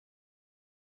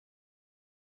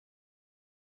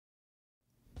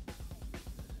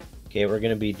Okay, we're going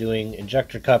to be doing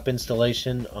injector cup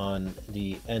installation on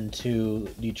the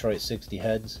N2 Detroit 60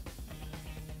 heads.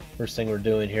 First thing we're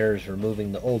doing here is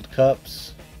removing the old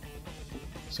cups.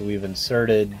 So we've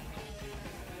inserted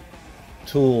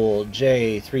tool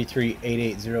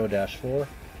J33880-4. We're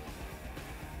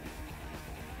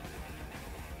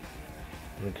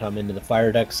going to come into the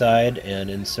fire deck side and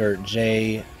insert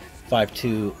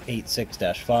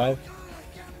J5286-5.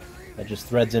 That just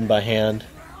threads in by hand.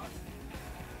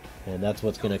 And that's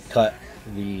what's going to cut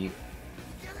the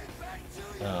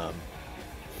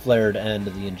flared end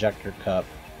of the injector cup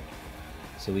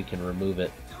so we can remove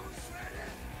it.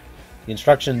 The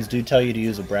instructions do tell you to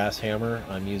use a brass hammer.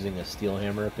 I'm using a steel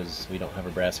hammer because we don't have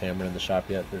a brass hammer in the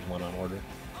shop yet. There's one on order.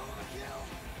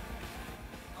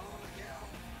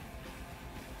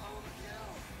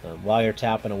 While you're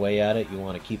tapping away at it, you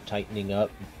want to keep tightening up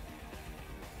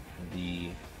the,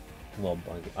 well,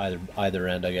 either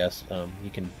end, I guess.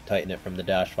 You can tighten it from the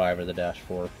 -5 or the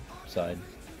 -4 side.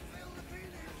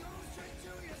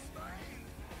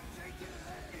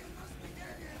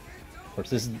 Of course,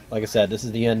 this is, like I said, this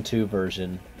is the N2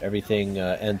 version. Everything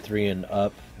N3 and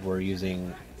up, we're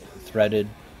using threaded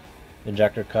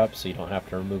injector cups, so you don't have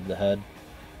to remove the head.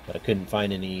 But I couldn't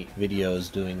find any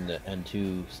videos doing the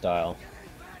N2 style.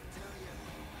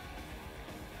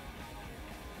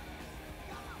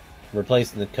 I'm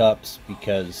replacing the cups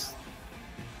because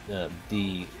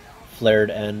the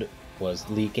flared end was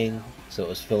leaking, so it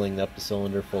was filling up the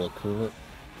cylinder full of coolant.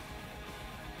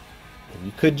 And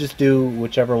you could just do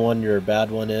whichever one your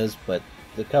bad one is, but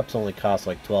the cups only cost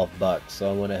like 12 bucks, so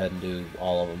I went ahead and do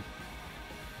all of them.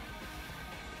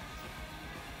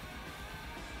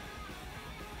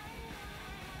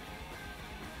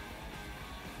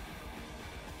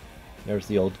 There's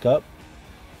the old cup.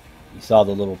 You saw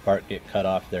the little part get cut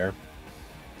off there.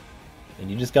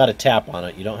 And you just got to tap on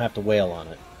it. You don't have to wail on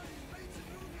it.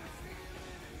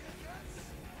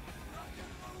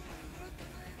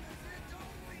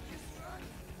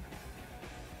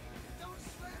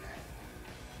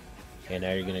 Okay,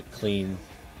 now you're going to clean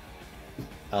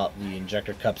out the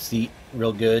injector cup seat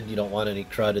real good. You don't want any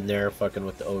crud in there fucking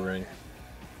with the O-ring.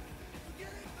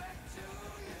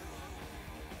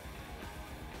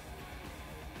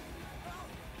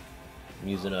 I'm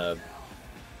using a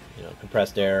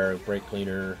compressed air, brake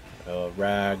cleaner, a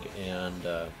rag,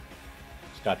 and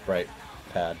Scotch-Brite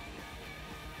pad.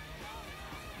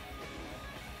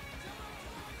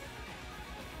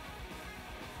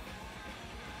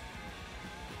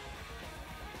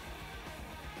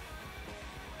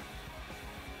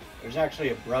 There's actually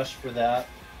a brush for that.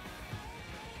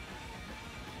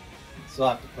 Still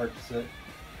have to purchase it.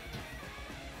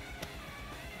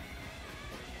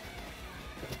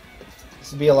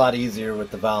 This would be a lot easier with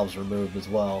the valves removed as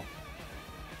well.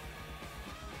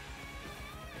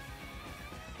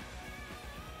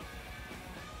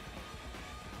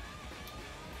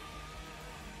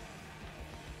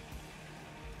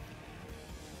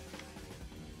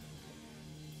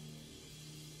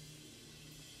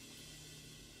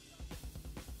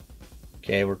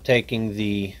 Okay, we're taking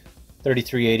the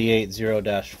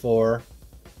 33880-4.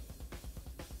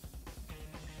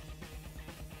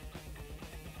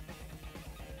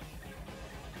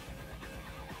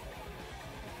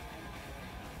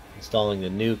 Installing the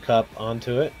new cup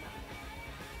onto it.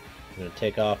 I'm going to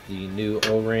take off the new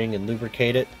O-ring and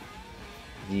lubricate it.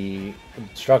 The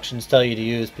instructions tell you to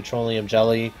use petroleum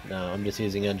jelly. No, I'm just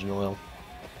using engine oil.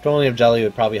 Petroleum jelly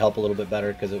would probably help a little bit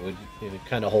better because it would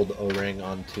kind of hold the O-ring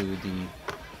onto the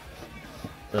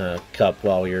cup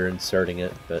while you're inserting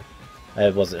it, but I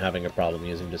wasn't having a problem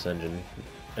using just engine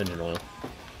oil.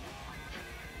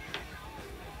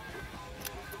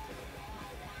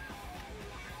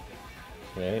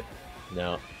 Okay,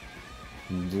 now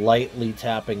lightly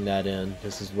tapping that in.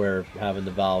 This is where having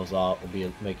the valves off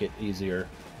will make it easier,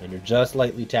 and you're just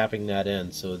lightly tapping that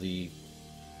in so the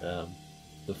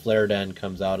flared end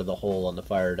comes out of the hole on the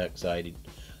fire deck side. You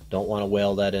don't want to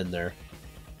whale that in there.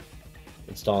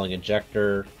 Installing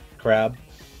injector crab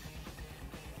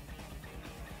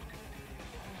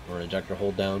or injector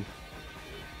hold down,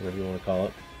 whatever you want to call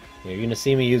it. You're going to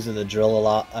see me using the drill a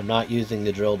lot. I'm not using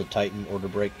the drill to tighten or to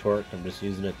break torque. I'm just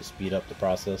using it to speed up the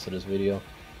process of this video.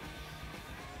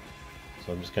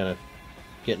 So I'm just kind of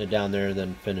getting it down there and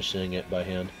then finishing it by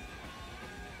hand.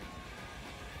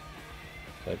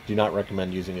 I do not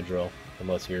recommend using a drill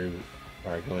unless you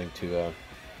are going to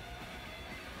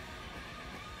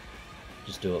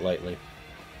just do it lightly.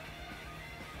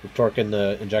 We're torquing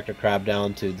the injector crab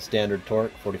down to the standard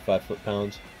torque, 45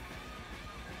 foot-pounds.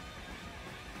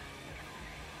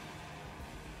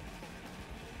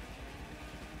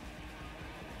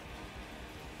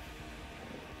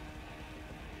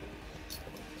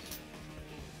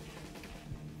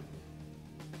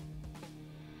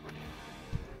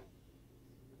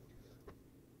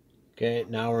 Okay,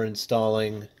 now we're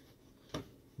installing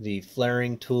the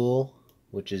flaring tool,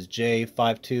 which is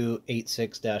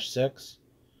J5286-6.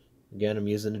 Again, I'm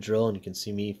using a drill, and you can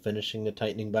see me finishing the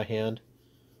tightening by hand.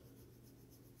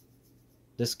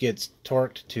 This gets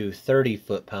torqued to 30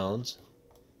 foot-pounds,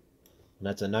 and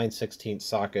that's a 9/16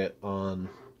 socket on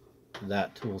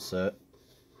that tool set.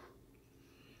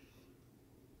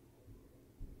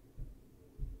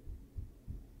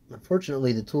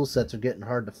 Unfortunately, the tool sets are getting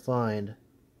hard to find,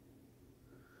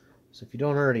 so if you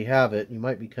don't already have it, you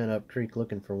might be kind of up creek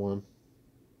looking for one.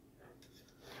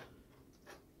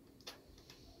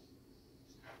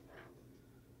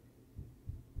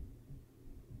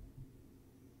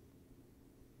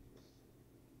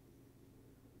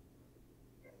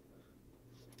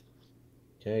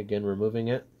 Okay, again removing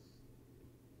it.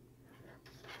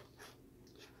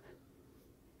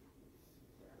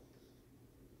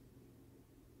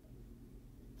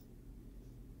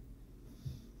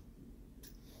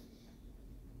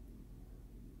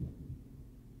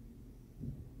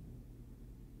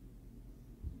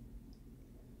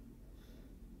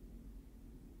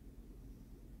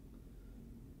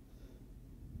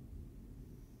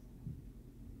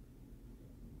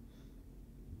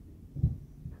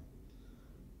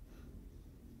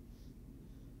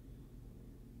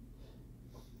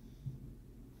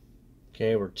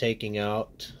 Okay, we're taking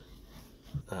out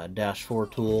dash 4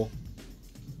 tool.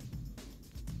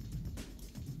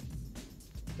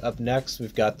 Up next,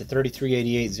 we've got the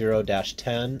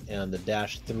 33880-10 and the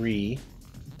dash 3.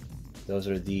 Those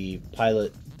are the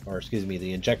pilot, or excuse me,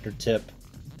 the injector tip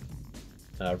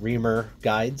reamer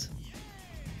guides.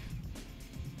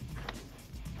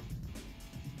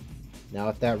 Now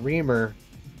with that reamer,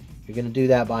 you're going to do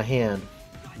that by hand.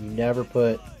 You never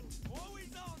put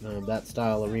that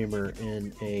style of reamer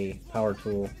in a power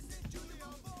tool.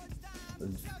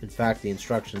 In fact, the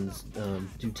instructions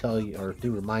do tell you, or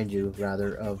do remind you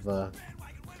rather, of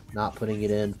not putting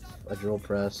it in a drill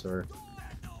press or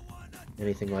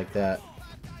anything like that.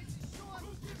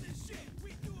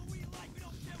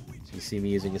 So you see me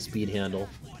using a speed handle.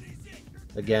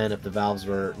 Again, if the valves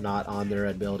were not on there,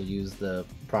 I'd be able to use the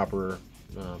proper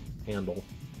handle.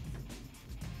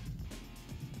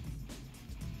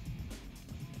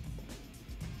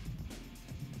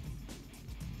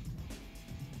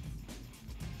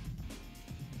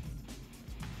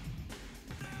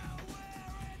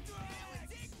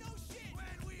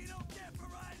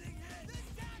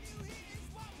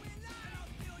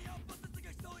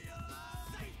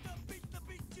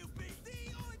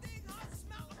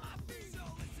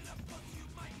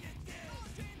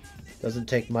 Doesn't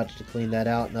take much to clean that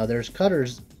out. Now there's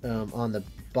cutters on the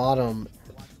bottom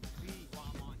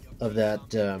of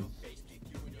that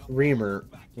reamer,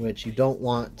 which you don't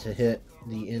want to hit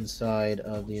the inside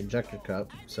of the injector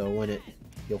cup. So when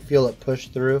you'll feel it push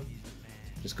through,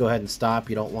 just go ahead and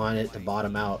stop. You don't want it to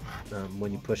bottom out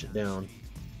when you push it down.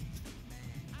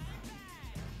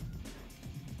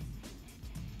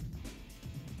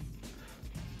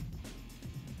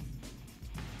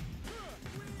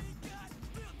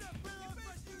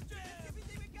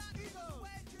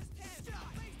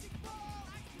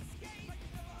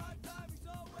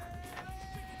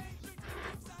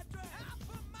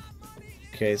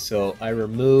 Okay, so I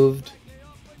removed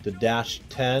the dash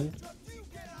 10.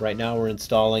 Right now we're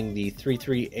installing the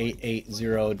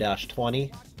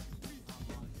 33880-20.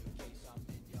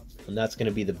 And that's going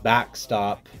to be the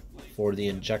backstop for the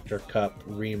injector cup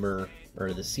reamer,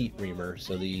 or the seat reamer.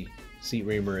 So the seat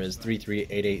reamer is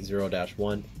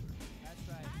 33880-1.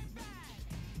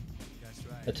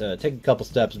 But to take a couple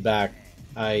steps back,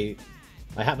 I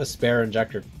have a spare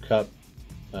injector cup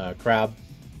crab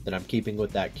that I'm keeping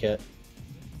with that kit,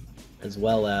 as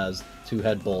well as two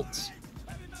head bolts,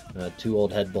 two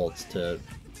old head bolts to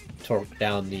torque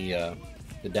down the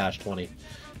dash 20.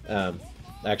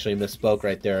 Actually misspoke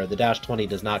right there. The dash 20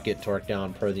 does not get torqued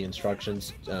down per the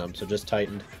instructions, so just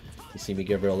tightened. You see me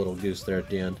give her a little goose there at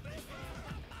the end.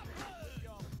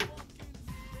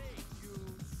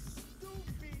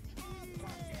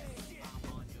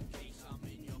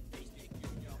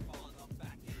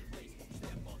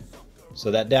 So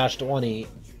that dash 20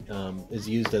 is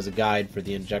used as a guide for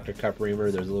the injector cup reamer.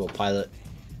 There's a little pilot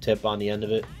tip on the end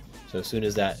of it. So as soon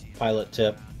as that pilot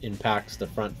tip impacts the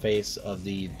front face of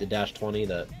the dash 20,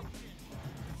 that's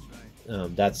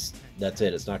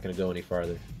it. It's not going to go any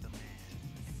farther.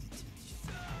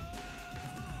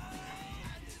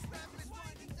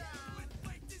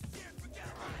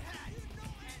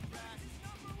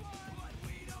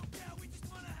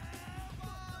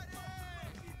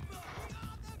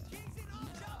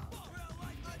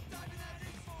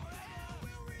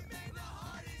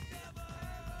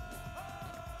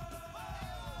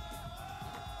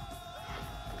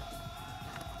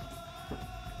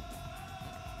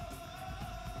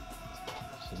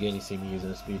 Again, you see me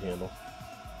using a speed handle.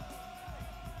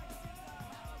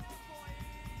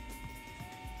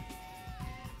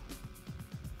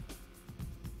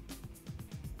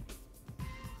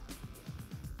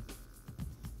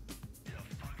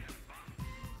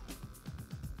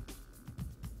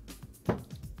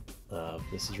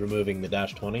 This is removing the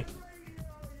dash 20.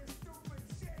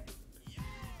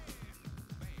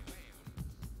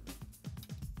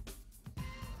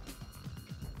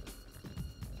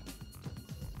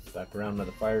 Back around to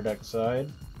the fire deck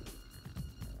side.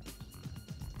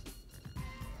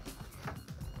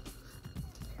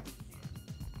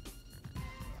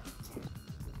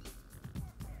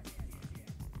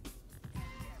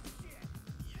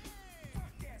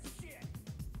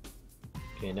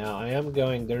 Okay, now I am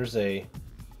going, there's the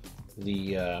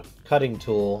cutting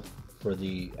tool for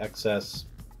the excess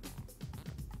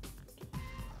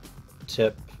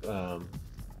tip,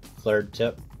 flared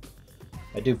tip.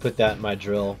 I do put that in my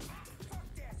drill.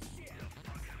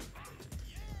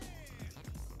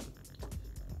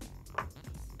 I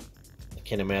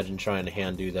can't imagine trying to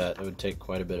hand do that. It would take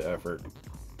quite a bit of effort.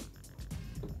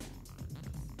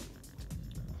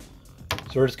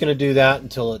 So we're just going to do that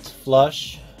until it's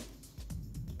flush.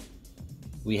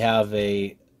 We have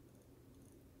a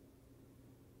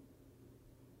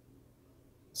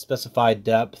specified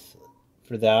depth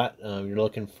for that. You're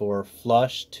looking for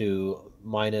flush to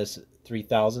minus 3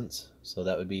 thousandths, so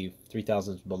that would be 3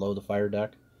 thousandths below the fire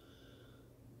deck.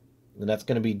 And that's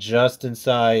going to be just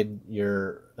inside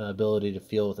your ability to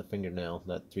feel with a fingernail,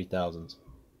 that 3 thousandths.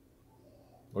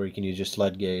 Or you can use your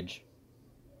sled gauge.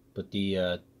 But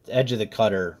the edge of the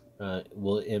cutter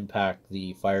will impact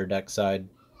the fire deck side,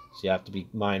 so you have to be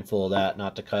mindful of that,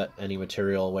 not to cut any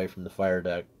material away from the fire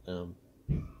deck.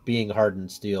 Being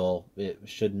hardened steel, it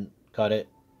shouldn't cut it,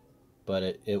 but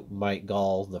it might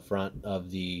gall the front of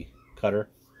the cutter.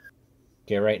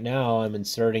 Okay, right now I'm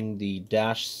inserting the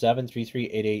dash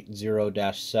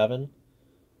 733880-7,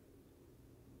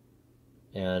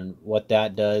 and what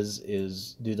that does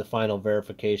is do the final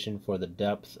verification for the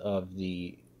depth of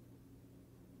the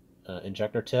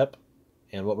injector tip,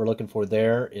 and what we're looking for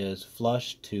there is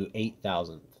flush to 8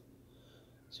 thousandths.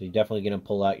 So you're definitely going to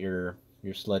pull out your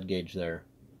sled gauge there.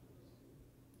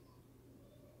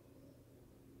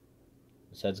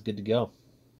 So that's good to go.